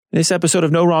This episode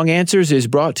of No Wrong Answers is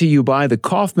brought to you by the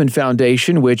Kauffman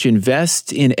Foundation, which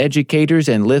invests in educators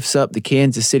and lifts up the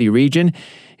Kansas City region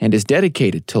and is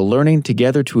dedicated to learning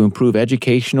together to improve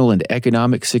educational and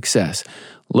economic success.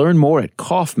 Learn more at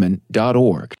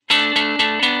Kauffman.org.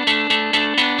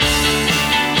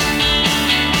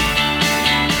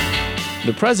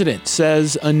 The president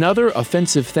says another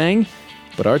offensive thing,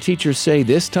 but our teachers say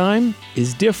this time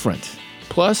is different.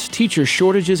 Plus, teacher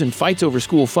shortages and fights over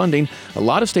school funding. A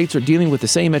lot of states are dealing with the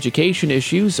same education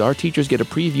issues. Our teachers get a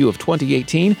preview of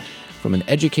 2018 from an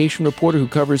education reporter who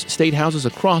covers state houses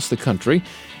across the country.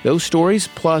 Those stories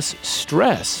plus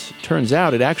stress. Turns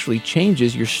out it actually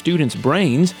changes your students'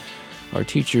 brains. Our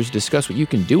teachers discuss what you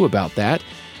can do about that.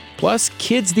 Plus,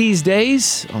 kids these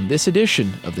days on this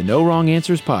edition of the No Wrong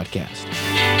Answers podcast.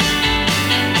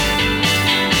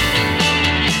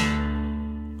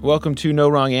 Welcome to No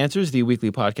Wrong Answers, the weekly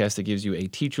podcast that gives you a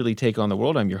teacherly take on the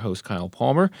world. I'm your host, Kyle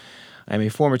Palmer. I'm a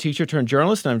former teacher turned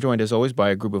journalist, and I'm joined, as always, by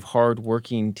a group of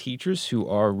hard-working teachers who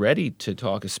are ready to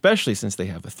talk, especially since they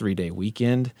have a 3-day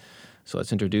weekend. So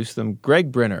let's introduce them.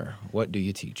 Greg Brenner, what do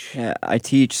you teach? I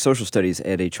teach social studies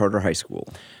at a charter high school.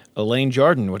 Elaine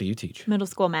Jarden, what do you teach? Middle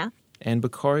school math. And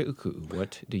Bakari Uku,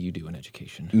 what do you do in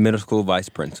education? Middle school vice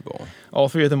principal. All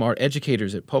three of them are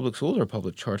educators at public schools or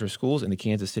public charter schools in the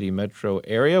Kansas City metro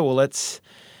area. Well, let's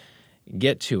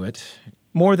get to it.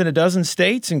 More than a dozen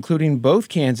states, including both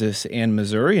Kansas and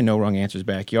Missouri in No Wrong Answers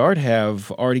backyard,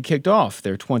 have already kicked off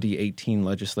their 2018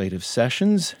 legislative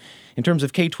sessions. In terms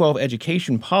of K-12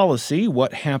 education policy,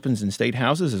 what happens in state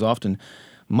houses is often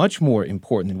much more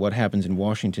important than what happens in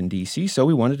Washington, D.C., so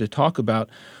we wanted to talk about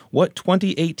what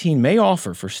 2018 may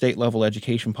offer for state-level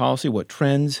education policy, what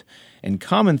trends and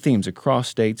common themes across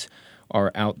states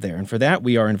are out there. And for that,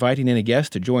 we are inviting in a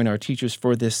guest to join our teachers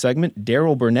for this segment.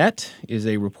 Daryl Burnett is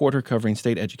a reporter covering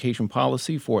state education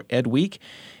policy for EdWeek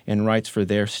and writes for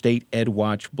their State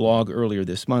EdWatch blog. Earlier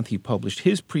this month, he published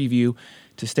his preview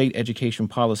to state education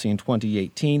policy in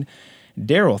 2018.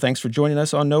 Daryl, thanks for joining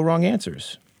us on No Wrong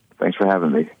Answers. Thanks for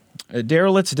having me.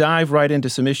 Daryl, let's dive right into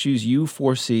some issues you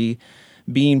foresee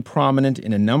being prominent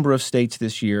in a number of states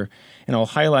this year. And I'll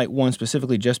highlight one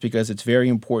specifically just because it's very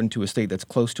important to a state that's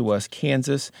close to us,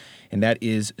 Kansas, and that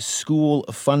is school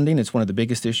funding. It's one of the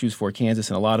biggest issues for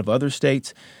Kansas and a lot of other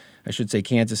states. I should say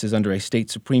Kansas is under a state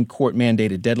Supreme Court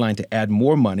mandated deadline to add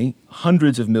more money,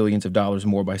 hundreds of millions of dollars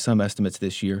more by some estimates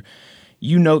this year.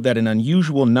 You note that an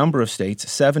unusual number of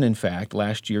states, 7 in fact,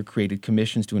 last year created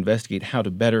commissions to investigate how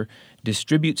to better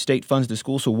distribute state funds to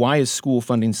schools. So why is school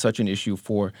funding such an issue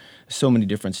for so many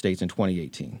different states in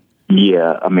 2018?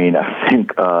 Yeah, I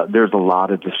think there's a lot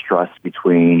of distrust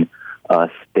between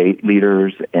state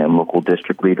leaders and local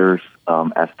district leaders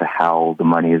as to how the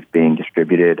money is being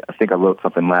distributed. I think I wrote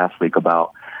something last week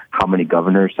about how many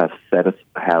governors have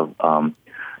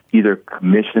either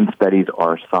commissioned studies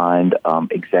or signed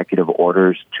executive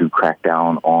orders to crack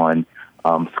down on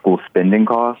school spending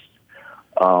costs.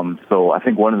 So I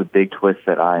think one of the big twists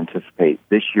that I anticipate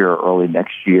this year or early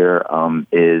next year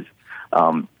is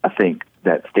I think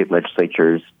that state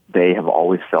legislatures, they have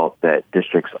always felt that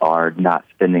districts are not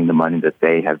spending the money that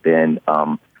they have been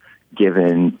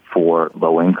given for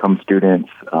low-income students,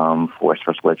 for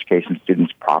special education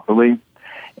students properly.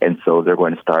 And so they're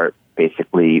going to start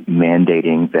basically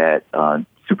mandating that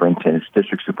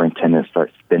district superintendents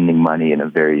start spending money in a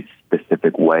very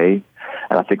specific way.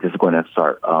 And I think this is going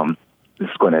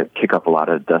to kick up a lot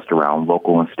of dust around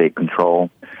local and state control.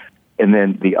 And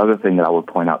then the other thing that I would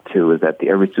point out, too, is that the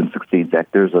Every Student Succeeds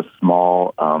Act, there's a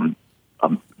small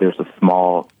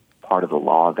part of the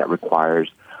law that requires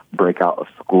breakout of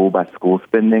school-by-school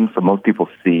spending. So most people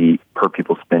see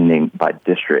per-pupil spending by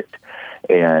district.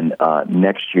 And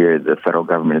next year, the federal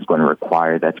government is going to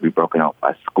require that to be broken out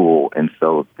by school. And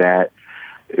so that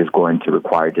is going to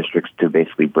require districts to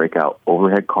basically break out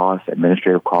overhead costs,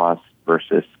 administrative costs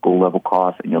versus school-level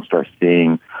costs. And you'll start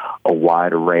seeing a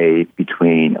wide array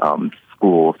between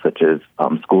schools, such as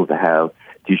schools that have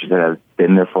teachers that have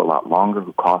been there for a lot longer,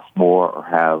 who cost more or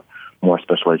have more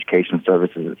special education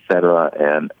services, et cetera.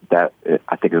 And that,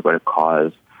 I think, is going to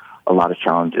cause a lot of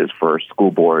challenges for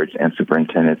school boards and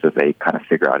superintendents as they kind of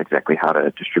figure out exactly how to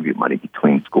distribute money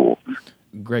between schools.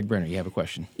 Greg Brenner, you have a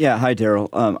question. Yeah, hi, Daryl.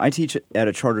 I teach at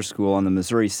a charter school on the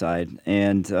Missouri side,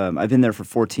 and I've been there for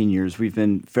 14 years. We've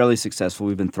been fairly successful.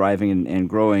 We've been thriving and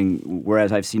growing,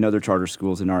 whereas I've seen other charter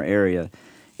schools in our area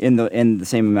in the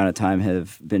same amount of time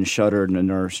have been shuttered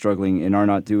and are struggling and are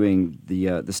not doing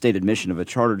the state admission of a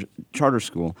charter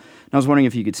school. And I was wondering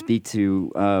if you could speak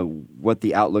to what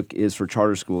the outlook is for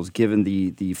charter schools, given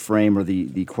the frame or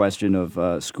the question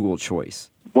of school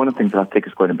choice. one of the things that I think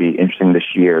is going to be interesting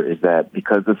this year is that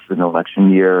because this is an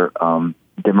election year,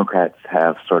 Democrats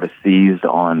have sort of seized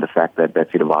on the fact that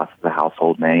Betsy DeVos is a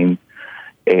household name,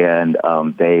 and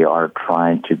they are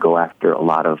trying to go after a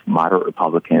lot of moderate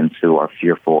Republicans who are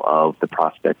fearful of the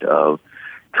prospect of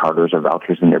charters or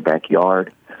vouchers in their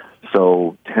backyard.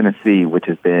 So Tennessee, which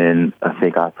has been, I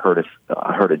think I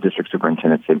heard a district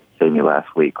superintendent say to me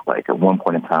last week, like at one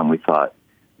point in time we thought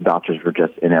vouchers were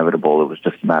just inevitable. It was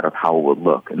just a matter of how it would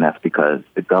look, and that's because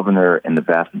the governor and the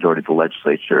vast majority of the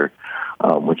legislature,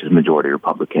 which is majority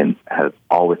Republicans, has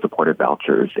always supported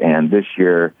vouchers. And this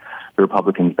year, the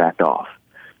Republicans backed off.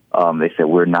 They said,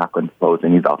 we're not going to propose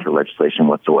any voucher legislation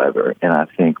whatsoever. And I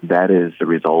think that is the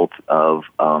result of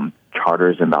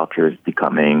charters and vouchers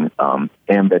becoming,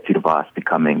 and Betsy DeVos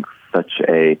becoming such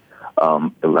a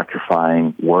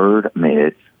electrifying word. I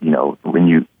mean,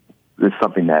 it's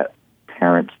something that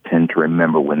parents tend to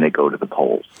remember when they go to the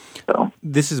polls. So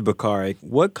this is Bakari.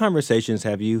 What conversations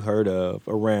have you heard of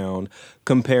around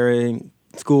comparing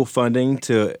school funding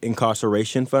to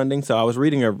incarceration funding? So I was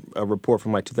reading a report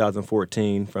from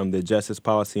 2014 from the Justice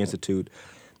Policy Institute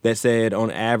that said on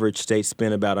average states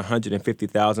spend about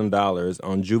 $150,000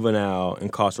 on juvenile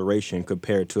incarceration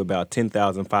compared to about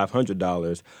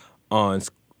 $10,500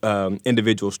 on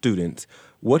individual students.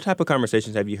 What type of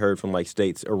conversations have you heard from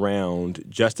states around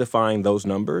justifying those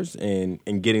numbers and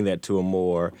getting that to a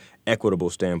more equitable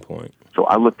standpoint? So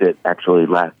I looked at, actually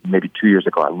maybe 2 years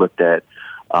ago, I looked at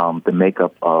the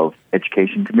makeup of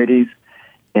education committees,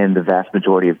 and the vast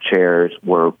majority of chairs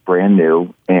were brand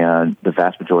new, and the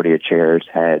vast majority of chairs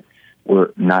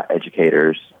were not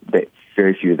educators.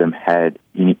 Very few of them had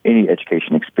any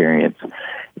education experience.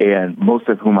 And most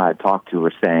of whom I had talked to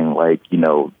were saying,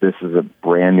 this is a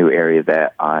brand new area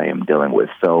that I am dealing with.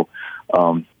 So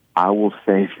I will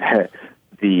say that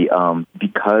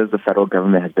because the federal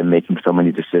government has been making so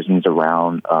many decisions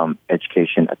around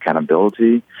education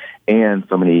accountability and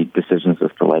so many decisions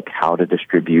as to how to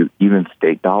distribute even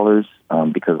state dollars,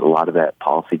 because a lot of that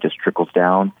policy just trickles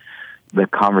down, the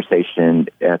conversation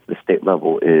at the state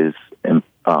level is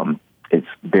it's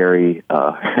very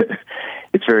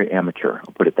it's very amateur.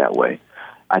 I'll put it that way.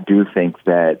 I do think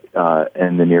that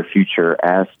in the near future,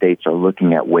 as states are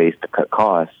looking at ways to cut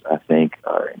costs, I think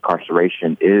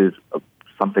incarceration is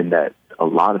something that a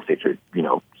lot of states are,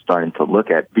 starting to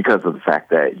look at because of the fact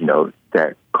that,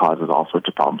 that causes all sorts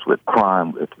of problems with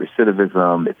crime, with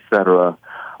recidivism, et cetera.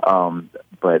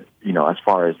 But, as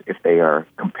far as if they are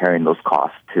comparing those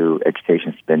costs to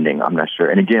education spending, I'm not sure.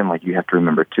 And again, you have to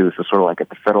remember, too, so sort of at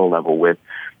the federal level with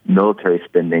military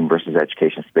spending versus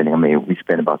education spending. I mean, we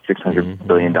spend about $600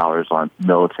 billion on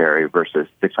military versus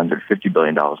 $650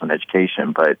 billion on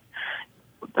education, but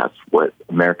that's what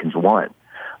Americans want.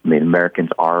 I mean, Americans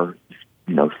are,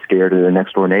 scared of their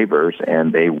next door neighbors,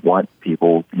 and they want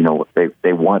people,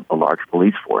 they want a large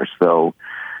police force. So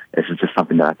this is just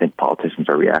something that I think politicians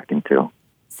are reacting to.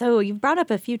 So you've brought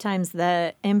up a few times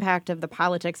the impact of the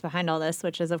politics behind all this,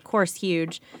 which is, of course,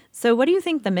 huge. So what do you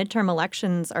think the midterm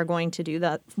elections are going to do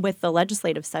with the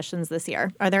legislative sessions this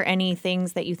year? Are there any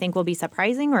things that you think will be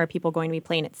surprising, or are people going to be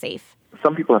playing it safe?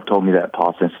 Some people have told me that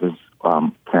politicians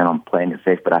plan on playing it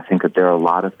safe, but I think that there are a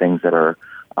lot of things that are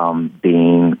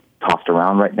being tossed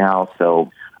around right now.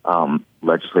 So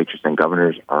legislatures and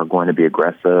governors are going to be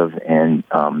aggressive in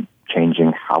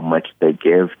changing how much they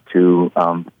give to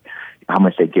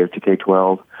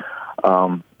K-12.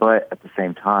 But at the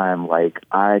same time,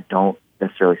 I don't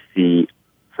necessarily see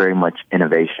very much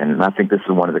innovation. And I think this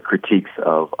is one of the critiques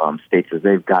of states is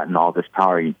they've gotten all this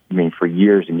power. I mean, for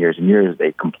years and years and years,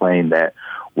 they complain that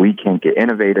we can't get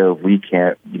innovative. We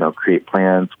can't, create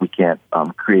plans. We can't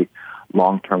create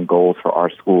long-term goals for our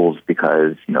schools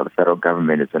because, the federal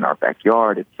government is in our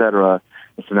backyard, et cetera.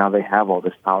 And so now they have all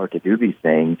this power to do these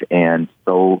things. And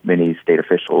so many state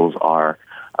officials are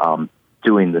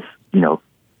doing this,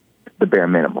 the bare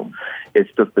minimum. It's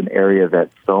just an area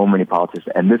that so many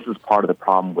politicians, and this is part of the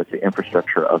problem with the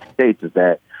infrastructure of states, is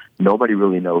that nobody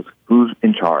really knows who's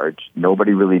in charge.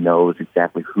 Nobody really knows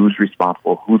exactly who's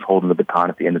responsible, who's holding the baton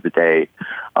at the end of the day,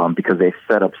 because they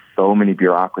set up so many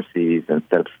bureaucracies and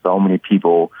set up so many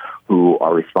people who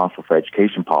are responsible for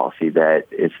education policy that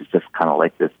it's just kind of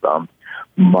like this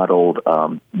muddled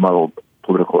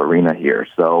political arena here.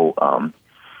 So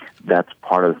that's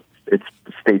part of its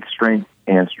state strength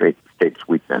and state's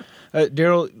weakness.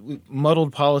 Daryl,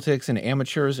 muddled politics and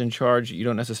amateurs in charge, you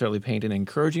don't necessarily paint an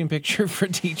encouraging picture for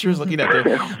teachers looking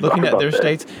at their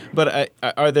states. But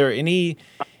are there any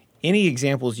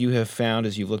examples you have found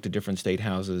as you've looked at different state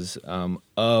houses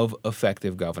of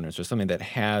effective governance, or something that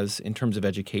has, in terms of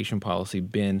education policy,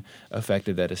 been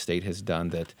effective that a state has done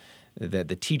that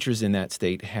the teachers in that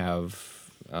state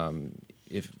have,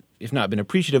 if not been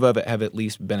appreciative of it, have at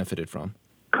least benefited from?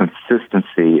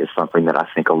 Consistency is something that I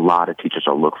think a lot of teachers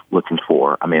are looking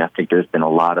for. I mean, I think there's been a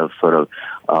lot of sort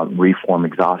of reform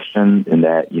exhaustion in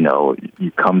that,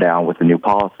 you come down with a new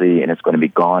policy and it's going to be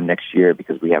gone next year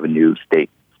because we have a new state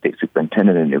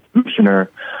superintendent, a new commissioner,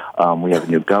 we have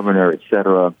a new governor, et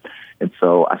cetera. And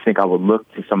so I think I would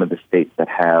look to some of the states that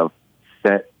have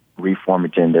set reform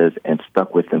agendas and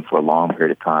stuck with them for a long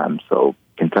period of time. So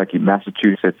Kentucky,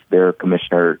 Massachusetts, their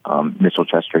commissioner, Mitchell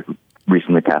Chester, who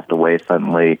recently passed away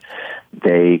suddenly,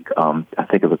 they, I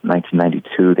think it was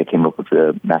 1992, they came up with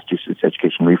the Massachusetts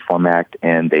Education Reform Act,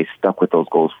 and they stuck with those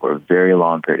goals for a very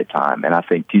long period of time. And I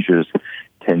think teachers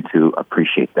tend to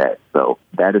appreciate that. So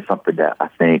that is something that I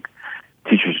think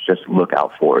teachers just look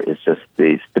out for, is just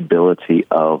the stability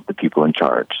of the people in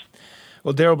charge.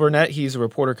 Well, Daryl Burnett, he's a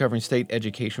reporter covering state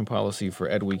education policy for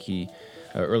EdWeek. He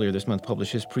earlier this month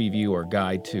published his preview or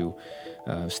guide to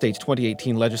states'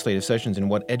 2018 legislative sessions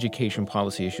and what education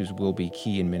policy issues will be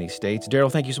key in many states.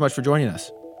 Daryl, thank you so much for joining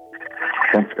us.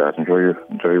 Thanks, guys. Enjoy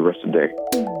your rest of the day.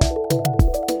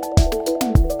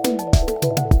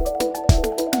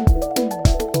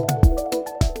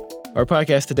 Our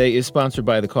podcast today is sponsored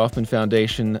by the Kauffman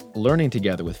Foundation, learning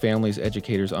together with families,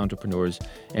 educators, entrepreneurs,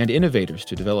 and innovators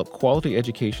to develop quality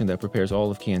education that prepares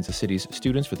all of Kansas City's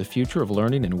students for the future of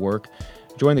learning and work.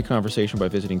 Join the conversation by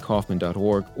visiting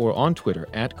Kauffman.org or on Twitter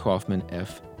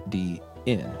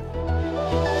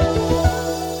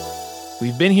 @KauffmanFDN.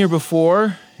 We've been here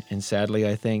before, and sadly,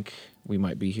 I think we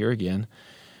might be here again.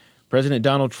 President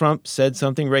Donald Trump said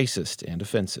something racist and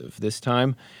offensive. This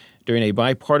time, during a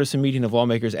bipartisan meeting of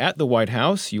lawmakers at the White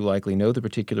House. You likely know the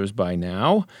particulars by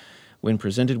now. When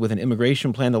presented with an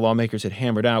immigration plan the lawmakers had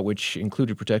hammered out, which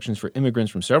included protections for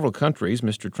immigrants from several countries,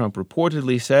 Mr. Trump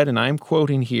reportedly said, and I'm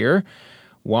quoting here,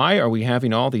 "Why are we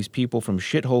having all these people from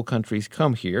shithole countries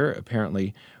come here?"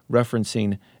 apparently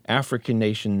referencing African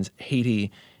nations, Haiti,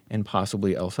 and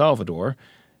possibly El Salvador.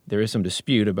 There is some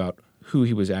dispute about who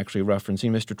he was actually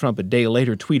referencing. Mr. Trump a day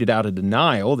later tweeted out a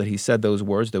denial that he said those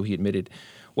words, though he admitted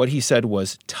what he said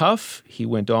was tough. He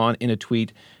went on in a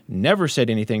tweet, never said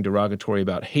anything derogatory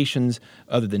about Haitians,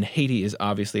 other than Haiti is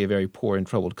obviously a very poor and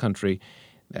troubled country.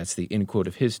 That's the end quote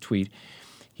of his tweet.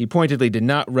 He pointedly did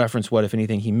not reference what, if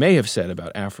anything, he may have said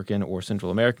about African or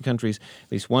Central American countries.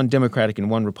 At least one Democratic and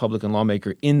one Republican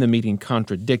lawmaker in the meeting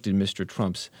contradicted Mr.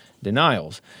 Trump's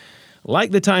denials.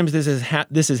 Like the times this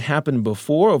has happened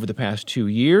before over the past 2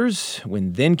 years,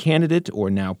 when then-candidate or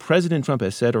now President Trump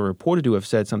has said or reported to have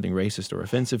said something racist or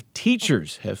offensive,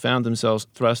 teachers have found themselves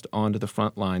thrust onto the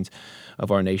front lines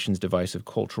of our nation's divisive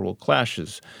cultural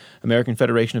clashes. American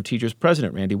Federation of Teachers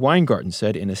President Randi Weingarten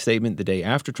said in a statement the day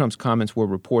after Trump's comments were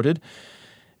reported,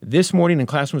 "This morning in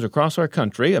classrooms across our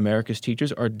country, America's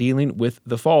teachers are dealing with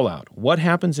the fallout. What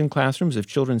happens in classrooms if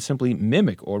children simply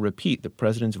mimic or repeat the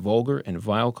president's vulgar and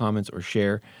vile comments or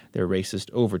share their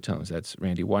racist overtones?" That's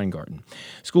Randi Weingarten.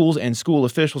 Schools and school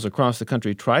officials across the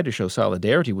country tried to show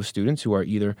solidarity with students who are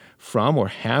either from or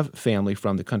have family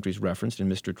from the countries referenced in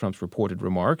Mr. Trump's reported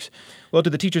remarks. Well, to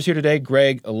the teachers here today,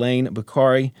 Greg, Elaine,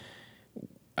 Bakari,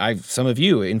 some of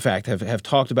you, in fact, have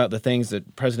talked about the things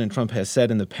that President Trump has said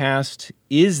in the past.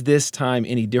 Is this time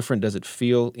any different? Does it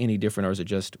feel any different, or is it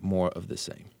just more of the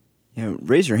same?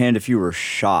 Raise your hand if you were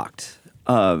shocked.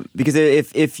 Because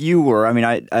if you were, I mean,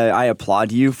 I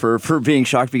applaud you for being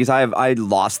shocked, because I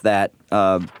lost that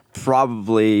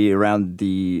probably around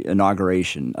the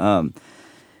inauguration.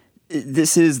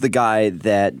 This is the guy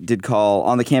that did call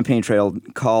on the campaign trail,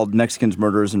 called Mexicans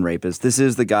murderers and rapists. This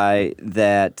is the guy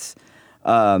that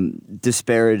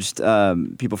disparaged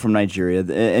people from Nigeria,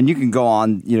 and you can go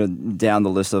on, down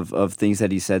the list of things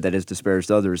that he said that has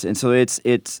disparaged others. And so it's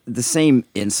the same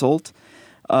insult,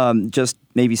 just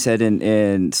maybe said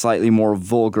in slightly more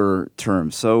vulgar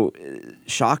terms. So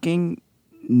shocking?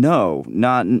 No,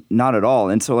 not at all.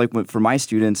 And so for my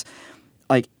students,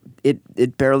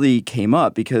 it barely came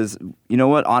up, because you know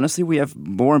what? Honestly, we have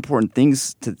more important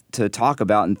things to talk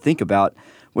about and think about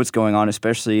what's going on,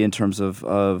 especially in terms of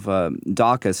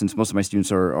DACA, since most of my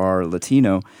students are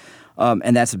Latino.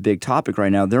 And that's a big topic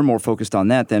right now. They're more focused on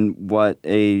that than what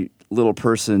a little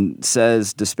person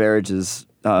says disparages.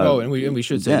 And we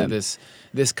should say that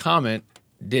this comment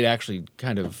did actually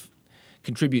kind of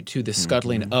contribute to the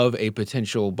scuttling of a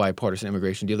potential bipartisan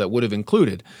immigration deal that would have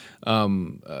included a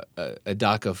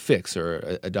DACA fix or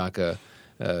a DACA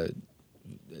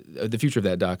the future of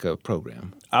that DACA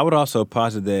program. I would also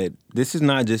posit that this is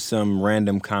not just some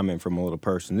random comment from a little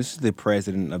person. This is the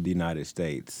President of the United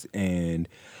States. And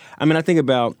I mean, I think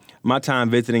about my time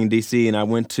visiting D.C., and I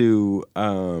went to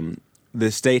the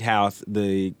state house,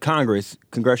 the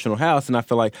congressional house, and I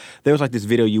feel like there was like this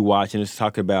video you watch, and it's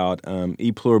talking about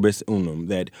e pluribus unum,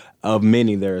 that of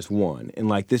many there is one, and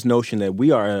like this notion that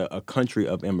we are a country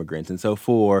of immigrants, and so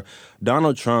for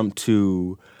Donald Trump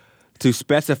to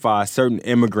specify certain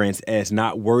immigrants as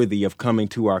not worthy of coming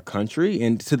to our country,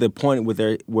 and to the point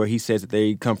where he says that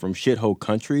they come from shithole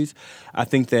countries, I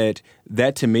think that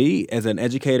to me, as an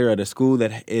educator at a school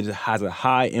that has a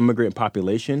high immigrant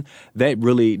population, that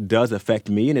really does affect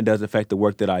me, and it does affect the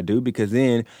work that I do, because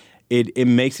then it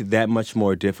makes it that much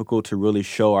more difficult to really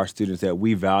show our students that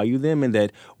we value them and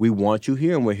that we want you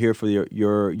here and we're here for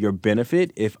your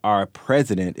benefit if our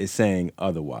president is saying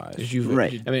otherwise.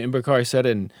 Right. I mean, and Bakari said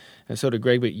it, and so did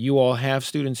Greg, but you all have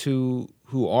students who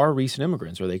are recent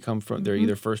immigrants, or they come from, they're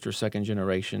either first or second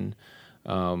generation.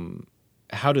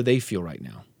 How do they feel right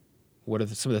now? What are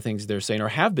some of the things they're saying or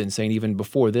have been saying even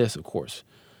before this, of course?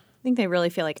 I think they really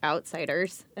feel like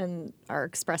outsiders and are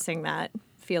expressing that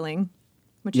feeling,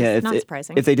 which Yeah, is not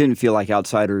surprising. If they didn't feel like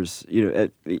outsiders,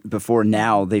 before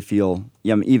now, they feel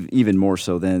even more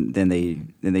so than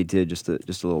they did just a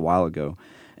little while ago.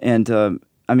 And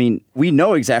I mean, we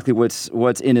know exactly what's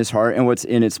in his heart and what's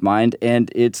in its mind,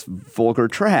 and it's vulgar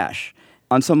trash.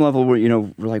 On some level, we're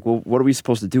like, well, what are we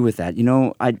supposed to do with that?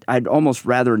 I'd almost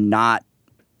rather not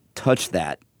touch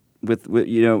that.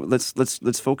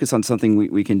 Let's focus on something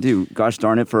we can do. Gosh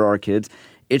darn it, for our kids,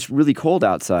 it's really cold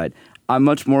outside. I'm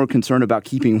much more concerned about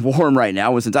keeping warm right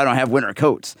now, since I don't have winter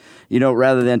coats,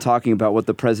 rather than talking about what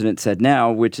the president said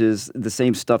now, which is the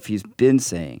same stuff he's been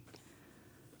saying.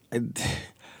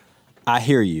 I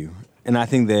hear you. And I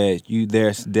think that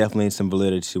there's definitely some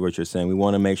validity to what you're saying. We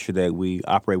want to make sure that we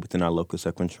operate within our locus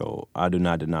of control. I do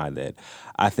not deny that.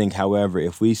 I think, however,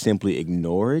 if we simply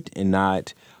ignore it and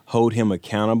not hold him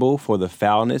accountable for the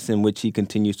foulness in which he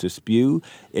continues to spew,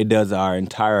 it does our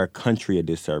entire country a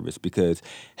disservice. Because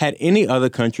had any other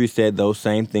country said those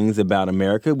same things about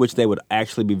America, which they would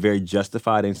actually be very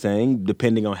justified in saying,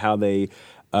 depending on how they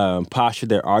posture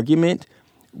their argument,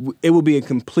 it will be a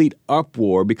complete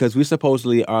uproar, because we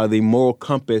supposedly are the moral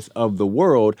compass of the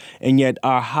world, and yet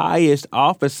our highest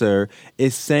officer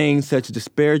is saying such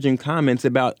disparaging comments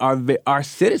about our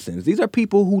citizens. These are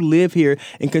people who live here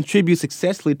and contribute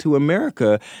successfully to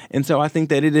America, and so I think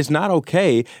that it is not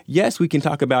okay. Yes, we can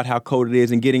talk about how cold it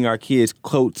is and getting our kids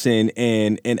coats and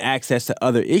access to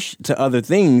other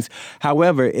things.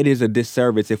 However, it is a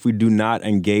disservice if we do not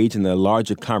engage in the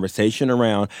larger conversation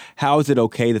around how is it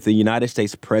okay that the United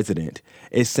States president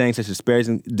is saying such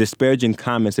disparaging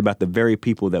comments about the very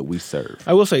people that we serve.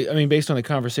 I will say, I mean, based on the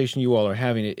conversation you all are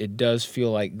having, it does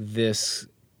feel like this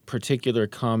particular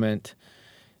comment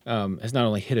has not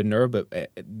only hit a nerve, but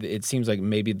it seems like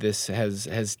maybe this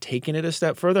has taken it a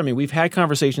step further. I mean, we've had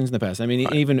conversations in the past. I mean,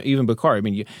 right. even Bakari. I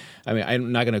mean,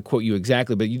 I'm not going to quote you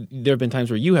exactly, but there have been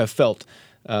times where you have felt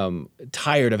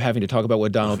tired of having to talk about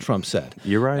what Donald Trump said.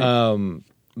 You're right.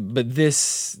 But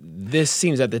this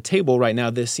seems at the table right now.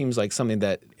 This seems like something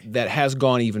that has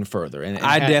gone even further, and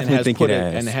I definitely think it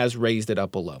has, and has raised it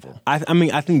up a level. I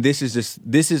mean, I think this is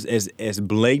as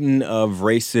blatant of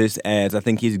racist as I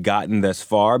think he's gotten thus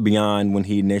far, beyond when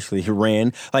he initially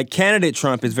ran. Like, candidate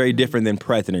Trump is very different than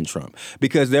President Trump,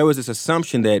 because there was this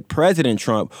assumption that President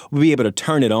Trump would be able to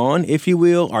turn it on, if you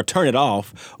will, or turn it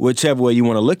off, whichever way you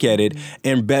want to look at it,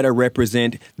 and better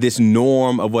represent this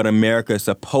norm of what America is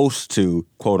supposed to,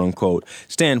 quote unquote,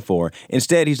 stand for.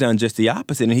 Instead, he's done just the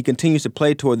opposite, and he continues to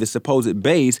play toward the supposed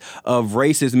base of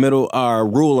racist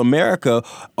rural America,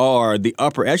 or the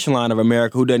upper echelon of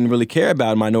America, who doesn't really care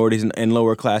about minorities and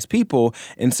lower class people.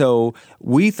 And so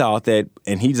we thought that,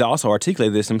 and he's also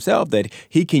articulated this himself, that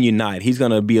he can unite. He's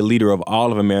going to be a leader of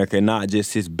all of America, not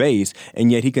just his base.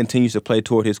 And yet he continues to play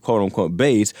toward his quote unquote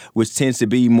base, which tends to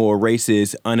be more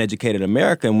racist, uneducated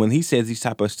America. And when he says these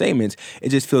type of statements, it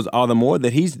just feels all the more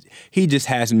that he just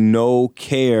has no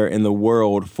care in the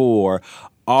world for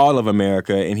all of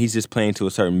America, and he's just playing to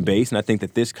a certain base. And I think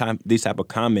that these type of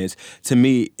comments, to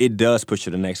me, it does push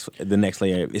to the next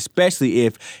layer, especially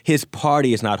if his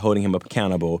party is not holding him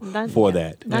accountable for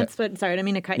that. That's what. Sorry, I didn't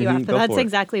mean to cut you off, but that's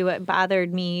exactly what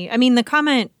bothered me. I mean, the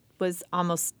comment was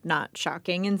almost not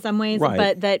shocking in some ways,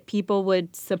 but that people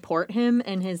would support him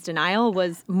in his denial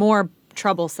was more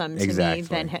troublesome to me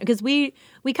than him, because we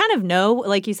kind of know,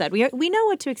 like you said, we know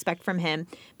what to expect from him,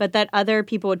 but that other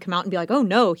people would come out and be like, oh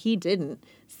no, he didn't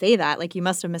say that, like you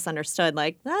must have misunderstood,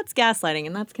 like that's gaslighting,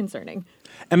 and that's concerning.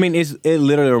 I mean, it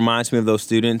literally reminds me of those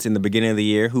students in the beginning of the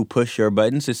year who push your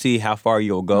buttons to see how far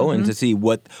you'll go and to see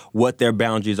what their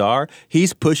boundaries are.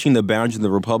 He's pushing the boundaries of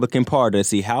the Republican Party to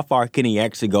see how far can he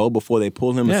actually go before they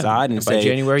pull him aside and say, by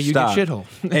January, you stop. get shithole.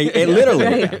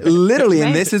 Literally,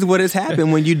 and this is what has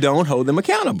happened when you don't hold them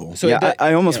accountable. So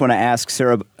I almost want to ask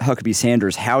Sarah Huckabee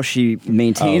Sanders how she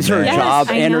maintains her Yes, job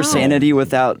I and her know. sanity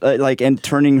without and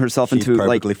turning herself She's into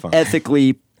like perfectly fine.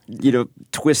 ethically,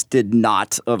 twisted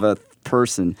knot of a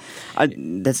person.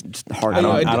 That's just hard.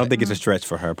 I don't think it's a stretch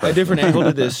for her. A Personally. different angle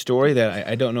to this story that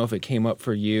I don't know if it came up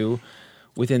for you.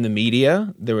 Within the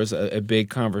media, there was a big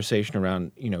conversation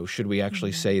around, should we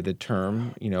actually say the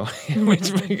term,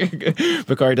 which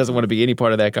Bakari doesn't want to be any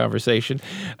part of that conversation.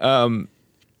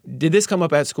 Did this come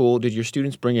up at school? Did your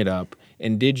students bring it up?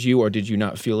 And did you or did you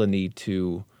not feel a need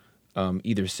to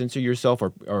either censor yourself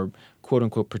or quote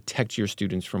unquote protect your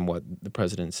students from what the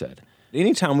president said?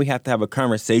 Anytime we have to have a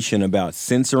conversation about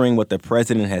censoring what the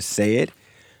president has said,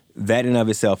 that in of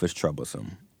itself is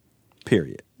troublesome.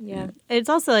 Period. Yeah. It's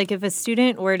also like if a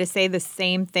student were to say the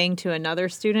same thing to another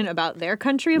student about their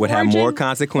country of Would have origin, more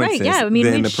consequences Right, yeah. I mean,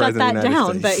 than we'd the shut president that of the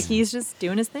United down, but States. he's just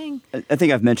doing his thing. I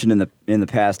think I've mentioned in the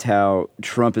past how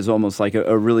Trump is almost like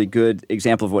a really good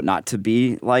example of what not to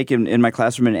be like in my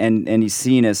classroom, and he's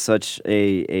seen as such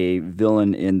a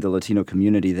villain in the Latino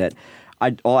community that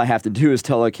all I have to do is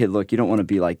tell a kid, look, you don't want to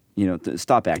be like,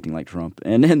 stop acting like Trump,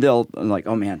 and then they'll I'm like,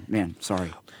 oh man,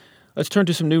 sorry. Let's turn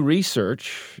to some new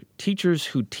research. Teachers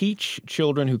who teach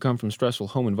children who come from stressful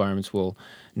home environments will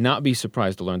not be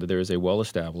surprised to learn that there is a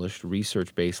well-established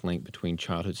research-based link between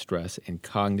childhood stress and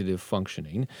cognitive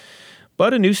functioning.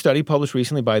 But a new study published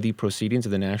recently by the Proceedings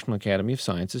of the National Academy of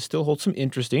Sciences still holds some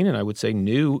interesting and I would say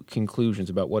new conclusions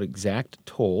about what exact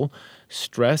toll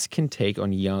stress can take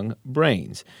on young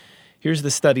brains. Here's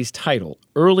the study's title,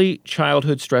 Early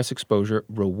Childhood Stress Exposure,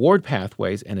 Reward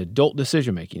Pathways, and Adult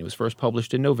Decision-Making. It was first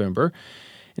published in November,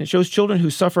 and it shows children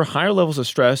who suffer higher levels of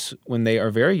stress when they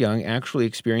are very young actually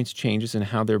experience changes in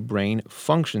how their brain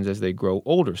functions as they grow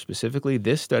older. Specifically,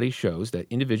 this study shows that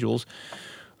individuals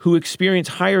who experience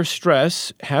higher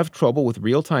stress have trouble with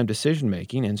real-time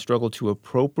decision-making and struggle to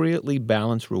appropriately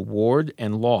balance reward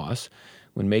and loss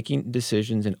when making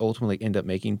decisions and ultimately end up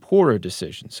making poorer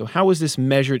decisions. So how is this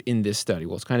measured in this study?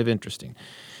 Well, it's kind of interesting.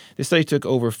 This study took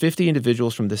over 50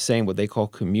 individuals from the same, what they call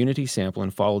community sample,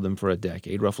 and followed them for a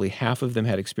decade. Roughly half of them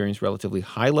had experienced relatively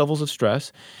high levels of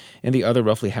stress, and the other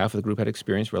roughly half of the group had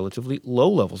experienced relatively low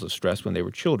levels of stress when they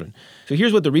were children. So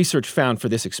here's what the research found for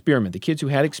this experiment. The kids who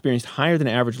had experienced higher than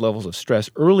average levels of stress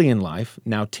early in life,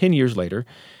 now 10 years later,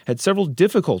 had several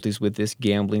difficulties with this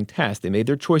gambling task. They made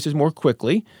their choices more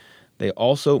quickly. They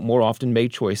also more often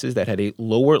made choices that had a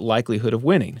lower likelihood of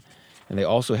winning. And they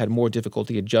also had more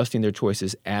difficulty adjusting their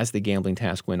choices as the gambling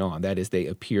task went on. That is, they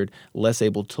appeared less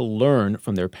able to learn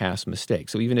from their past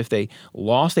mistakes. So even if they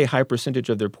lost a high percentage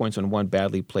of their points on one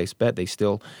badly placed bet, they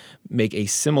still make a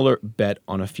similar bet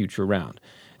on a future round.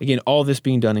 Again, all this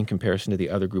being done in comparison to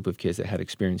the other group of kids that had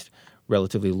experienced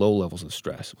relatively low levels of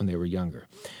stress when they were younger.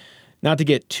 Not to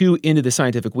get too into the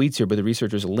scientific weeds here, but the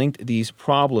researchers linked these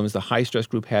problems the high-stress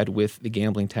group had with the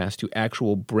gambling task to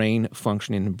actual brain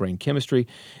functioning and brain chemistry.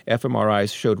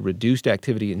 fMRIs showed reduced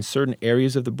activity in certain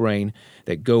areas of the brain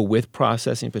that go with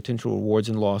processing potential rewards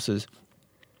and losses.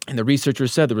 And the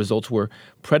researchers said the results were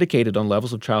predicated on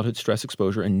levels of childhood stress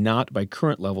exposure and not by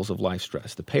current levels of life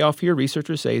stress. The payoff here,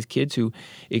 researchers say, is kids who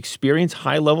experience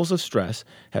high levels of stress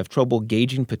have trouble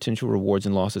gauging potential rewards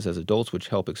and losses as adults, which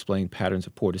help explain patterns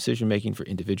of poor decision-making for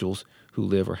individuals who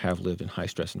live or have lived in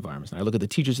high-stress environments. And I look at the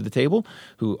teachers at the table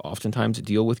who oftentimes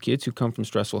deal with kids who come from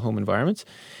stressful home environments.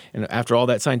 And after all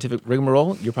that scientific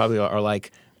rigmarole, you probably are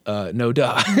like, no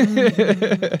duh.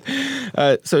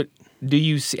 So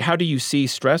how do you see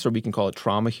stress, or we can call it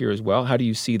trauma here as well, how do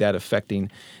you see that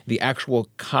affecting the actual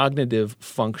cognitive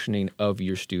functioning of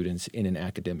your students in an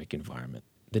academic environment,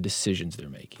 the decisions they're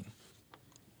making?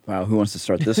 Wow, who wants to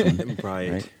start this one?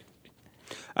 Right.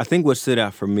 I think what stood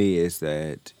out for me is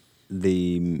that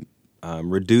the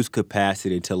reduced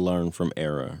capacity to learn from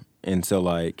error. And so,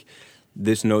 like,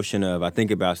 this notion of, I think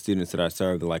about students that I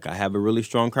serve, like, I have a really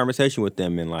strong conversation with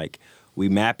them, and, like, we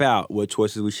map out what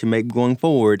choices we should make going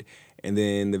forward, and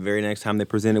then the very next time they're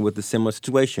presented with a similar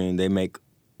situation, they make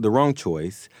the wrong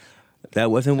choice. That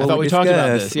wasn't what we discussed. Talked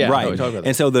about this. Yeah, right. we talked about this.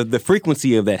 And so the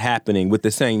frequency of that happening with the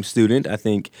same student, I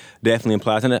think, definitely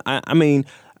implies, and I mean,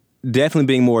 definitely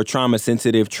being more trauma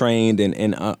sensitive, trained,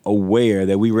 and aware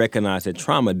that we recognize that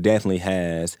trauma definitely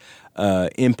has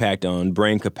impact on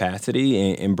brain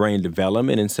capacity and brain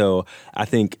development. And so I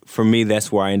think for me,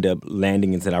 that's where I end up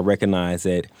landing, is that I recognize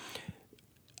that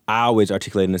I always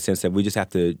articulate in the sense that we just have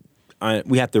to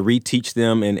we have to reteach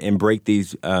them and break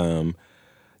these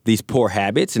poor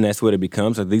habits, and that's what it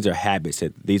becomes. So these are habits.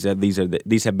 These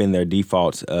have been their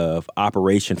defaults of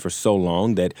operation for so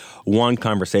long that one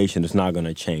conversation is not going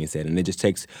to change that, and it just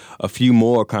takes a few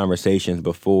more conversations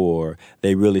before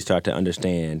they really start to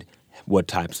understand what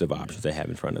types of options they have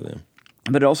in front of them.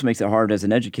 But it also makes it hard as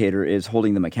an educator is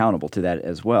holding them accountable to that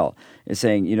as well. Is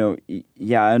saying,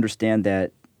 yeah, I understand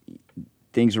that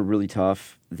things are really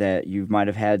tough, that you might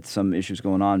have had some issues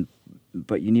going on,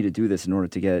 but you need to do this in order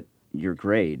to get your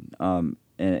grade. And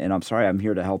I'm sorry, I'm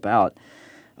here to help out.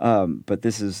 But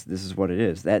this is what it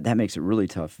is. That makes it really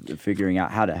tough figuring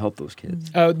out how to help those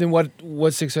kids. Then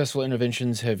what successful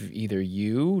interventions have either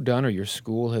you done or your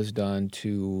school has done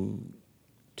to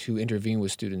intervene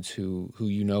with students who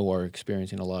are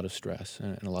experiencing a lot of stress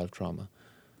and a lot of trauma?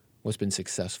 What's been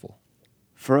successful?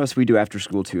 For us, we do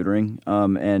after-school tutoring,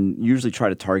 and usually try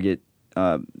to target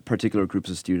particular groups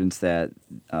of students that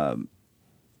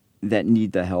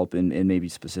need the help in maybe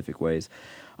specific ways.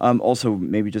 Also,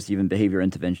 maybe just even behavior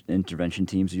intervention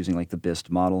teams using like the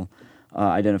BIST model,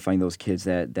 identifying those kids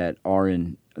that are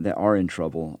in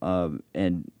trouble.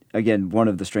 And again, one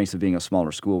of the strengths of being a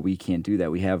smaller school, we can't do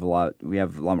that. We have a lot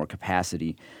more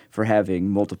capacity for having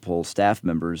multiple staff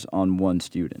members on one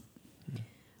student.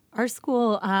 Our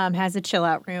school has a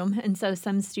chill-out room, and so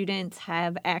some students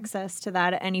have access to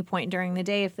that at any point during the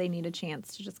day if they need a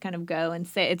chance to just kind of go and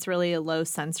sit. It's really a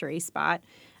low-sensory spot.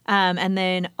 And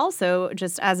then also,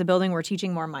 just as a building, we're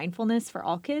teaching more mindfulness for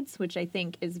all kids, which I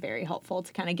think is very helpful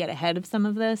to kind of get ahead of some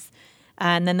of this.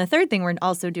 And then the third thing we're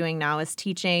also doing now is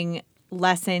teaching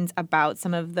lessons about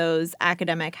some of those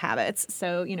academic habits.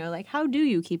 So, like how do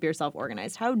you keep yourself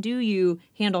organized? How do you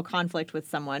handle conflict with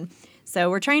someone? So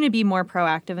we're trying to be more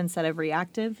proactive instead of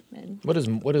reactive. And What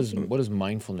does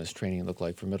mindfulness training look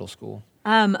like for middle school?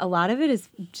 a lot of it is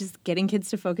just getting kids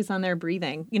to focus on their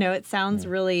breathing. It sounds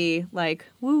really like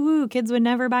woo-woo, kids would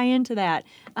never buy into that.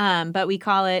 But we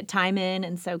call it time in,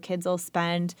 and so kids will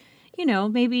spend,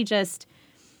 maybe just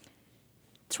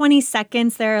 20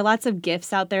 seconds. There are lots of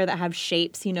GIFs out there that have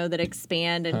shapes, that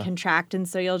expand and contract. And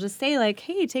so you'll just say like,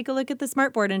 hey, take a look at the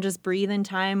smartboard and just breathe in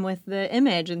time with the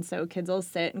image. And so kids will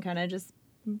sit and kind of just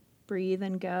breathe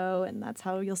and go, and that's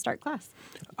how you'll start class.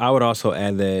 I would also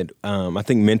add that I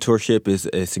think mentorship is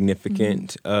a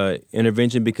significant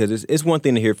intervention, because it's one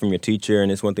thing to hear from your teacher and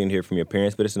it's one thing to hear from your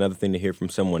parents, but it's another thing to hear from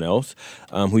someone else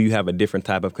who you have a different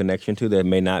type of connection to that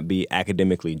may not be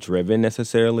academically driven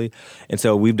necessarily. And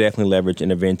so we've definitely leveraged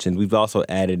interventions. We've also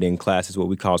added in classes what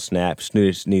we call SNAP,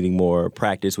 students needing more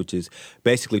practice, which is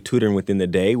basically tutoring within the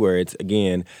day, where it's,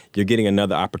 again, you're getting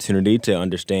another opportunity to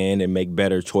understand and make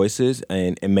better choices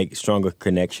and make stronger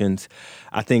connections.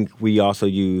 I think we also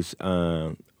use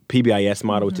PBIS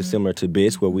model, which is similar to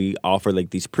BIS, where we offer like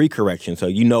these pre-corrections. So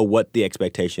you know what the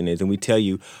expectation is, and we tell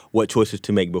you what choices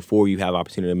to make before you have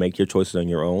opportunity to make your choices on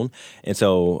your own. And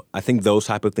so I think those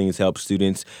type of things help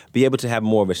students be able to have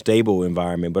more of a stable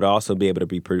environment, but also be able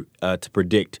to to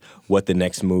predict what the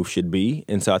next move should be.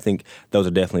 And so I think those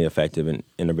are definitely effective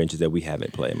interventions that we have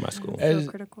at play in my school. So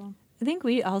critical. I think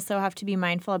we also have to be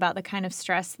mindful about the kind of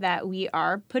stress that we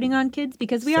are putting on kids,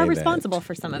 because we are responsible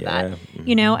for some of that.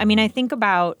 Mm-hmm. I think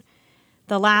about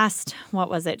the last,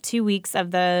 2 weeks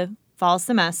of the fall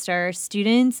semester,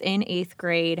 students in 8th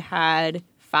grade had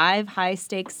 5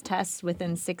 high-stakes tests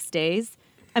within 6 days.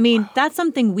 That's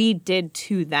something we did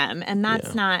to them, and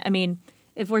that's not,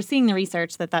 if we're seeing the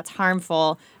research that that's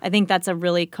harmful, I think that's a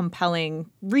really compelling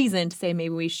reason to say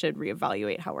maybe we should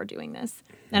reevaluate how we're doing this.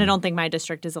 And I don't think my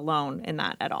district is alone in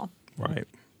that at all. Right.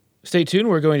 Stay tuned.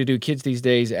 We're going to do Kids These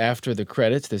Days after the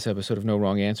credits. This episode of No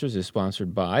Wrong Answers is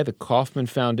sponsored by the Kauffman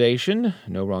Foundation.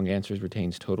 No Wrong Answers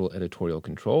retains total editorial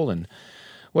control, and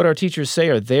what our teachers say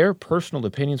are their personal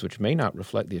opinions, which may not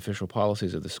reflect the official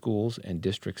policies of the schools and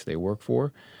districts they work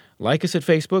for. Like us at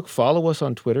Facebook. Follow us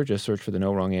on Twitter. Just search for the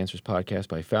No Wrong Answers podcast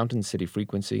by Fountain City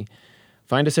Frequency.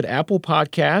 Find us at Apple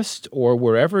Podcasts or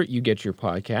wherever you get your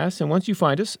podcasts. And once you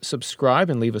find us, subscribe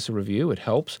and leave us a review. It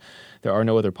helps. There are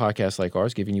no other podcasts like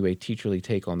ours giving you a teacherly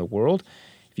take on the world.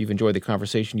 If you've enjoyed the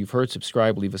conversation you've heard,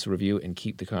 subscribe, leave us a review, and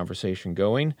keep the conversation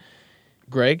going.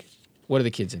 Greg, what are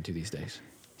the kids into these days?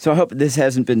 So I hope this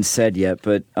hasn't been said yet,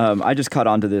 but I just caught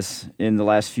on to this in the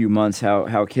last few months,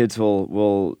 how kids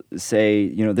will say,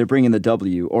 they're bringing the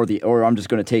W or I'm just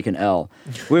going to take an L,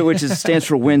 which stands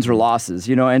for wins or losses,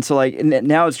 and so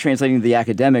now it's translating to the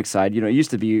academic side. It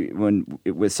used to be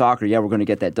with soccer, we're going to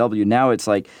get that W. Now it's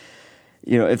like,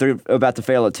 if they're about to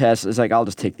fail a test, it's like, I'll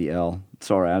just take the L. It's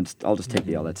all right. I'll just take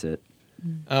the L. That's it.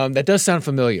 That does sound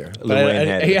familiar. But Luann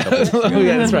had it a couple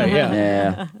yeah, that's right. Yeah.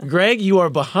 Yeah. Greg, you are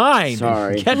behind.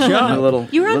 Sorry. Catch I'm up. a little.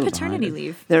 You were on little paternity behind.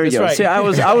 leave. There you That's go. right.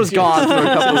 See, I was gone for a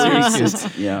couple of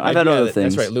weeks. Yeah, I've had other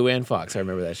things. That's right. Luann Fox. I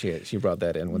remember that. She brought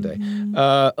that in one day.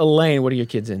 Elaine, what are your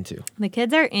kids into? The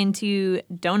kids are into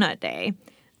Donut Day.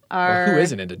 Well, who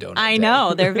isn't into Donut I Day?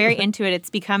 know. They're very into it. It's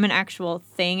become an actual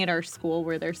thing at our school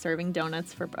where they're serving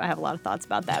donuts for. I have a lot of thoughts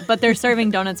about that. But they're serving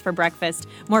donuts for breakfast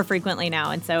more frequently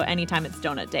now. And so anytime it's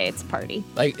Donut Day, it's a party.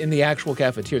 Like in the actual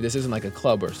cafeteria. This isn't like a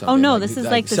club or something. Oh, no. This is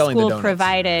like the selling school donuts.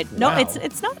 provided. No, Wow.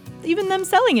 it's not even them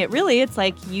selling it, really. It's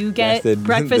like you get That's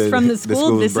breakfast from the school.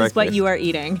 school's This is what breakfast. you are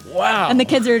eating. Wow. And the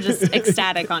kids are just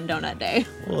ecstatic on Donut Day.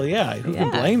 Well, yeah. Who can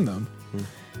Yeah. blame them?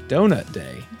 Donut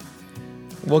Day.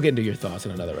 We'll get into your thoughts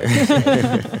in another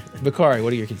episode. Bakari,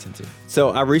 what are your kids into? So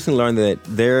I recently learned that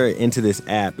they're into this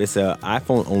app. It's an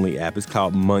iPhone-only app. It's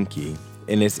called Monkey.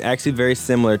 And it's actually very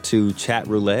similar to Chat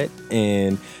Roulette.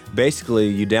 And basically,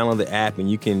 you download the app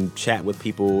and you can chat with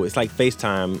people. It's like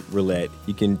FaceTime Roulette.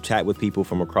 You can chat with people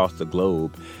from across the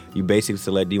globe. You basically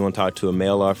select, do you want to talk to a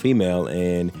male or a female?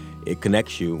 And it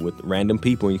connects you with random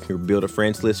people. You can build a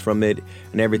friends list from it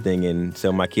and everything. And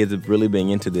so my kids have really been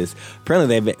into this.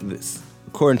 Apparently,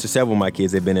 according to several of my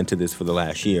kids, they've been into this for the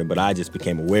last year, but I just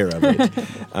became aware of it.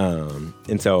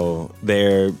 And so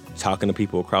they're talking to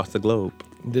people across the globe.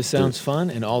 This sounds fun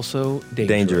and also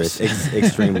dangerous.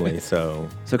 Extremely. So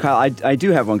Kyle, I do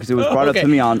have one because it was brought up okay. to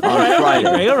me on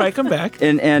Friday. All right, come back.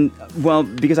 And well,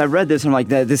 because I read this, I'm like,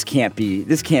 this can't be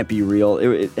real.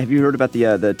 Have you heard about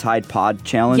the Tide Pod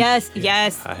challenge?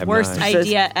 Yes. I have Worst not.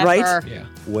 idea ever. Right? Yeah.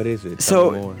 what is it?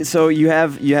 Tell me more. So you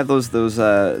have those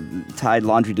Tide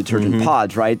laundry detergent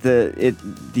pods, right?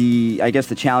 I guess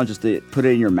the challenge is to put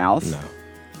it in your mouth. No.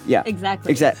 Yeah.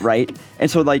 Exactly. Right. And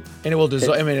so like. And it will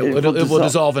dissolve. I mean, it will dissolve.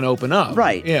 dissolve and open up.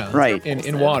 Right, Yeah. right.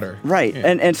 In water. Right. Yeah.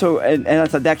 And so I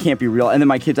thought that can't be real. And then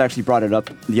my kids actually brought it up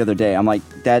the other day. I'm like,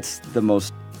 that's the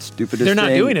most stupidest They're not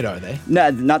thing. doing it, are they?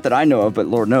 Not that I know of, but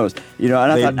Lord knows. And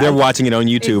I thought They're watching it on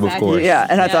YouTube, of Exactly. course. Yeah,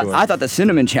 and Yeah. I thought the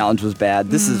cinnamon challenge was bad.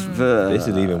 This is This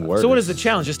is even worse. So what is the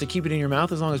challenge? Just to keep it in your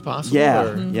mouth as long as possible? yeah,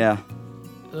 or-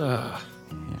 yeah.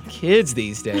 Kids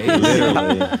these days.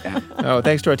 Literally. Oh,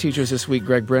 thanks to our teachers this week,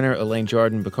 Greg Brenner, Elaine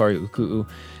Jordan, Bakari Uku'u.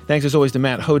 Thanks as always to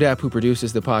Matt Hodap, who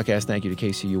produces the podcast. Thank you to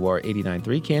KCUR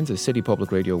 89.3, Kansas City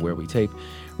Public Radio, where we tape.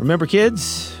 Remember,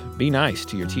 kids, be nice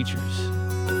to your teachers.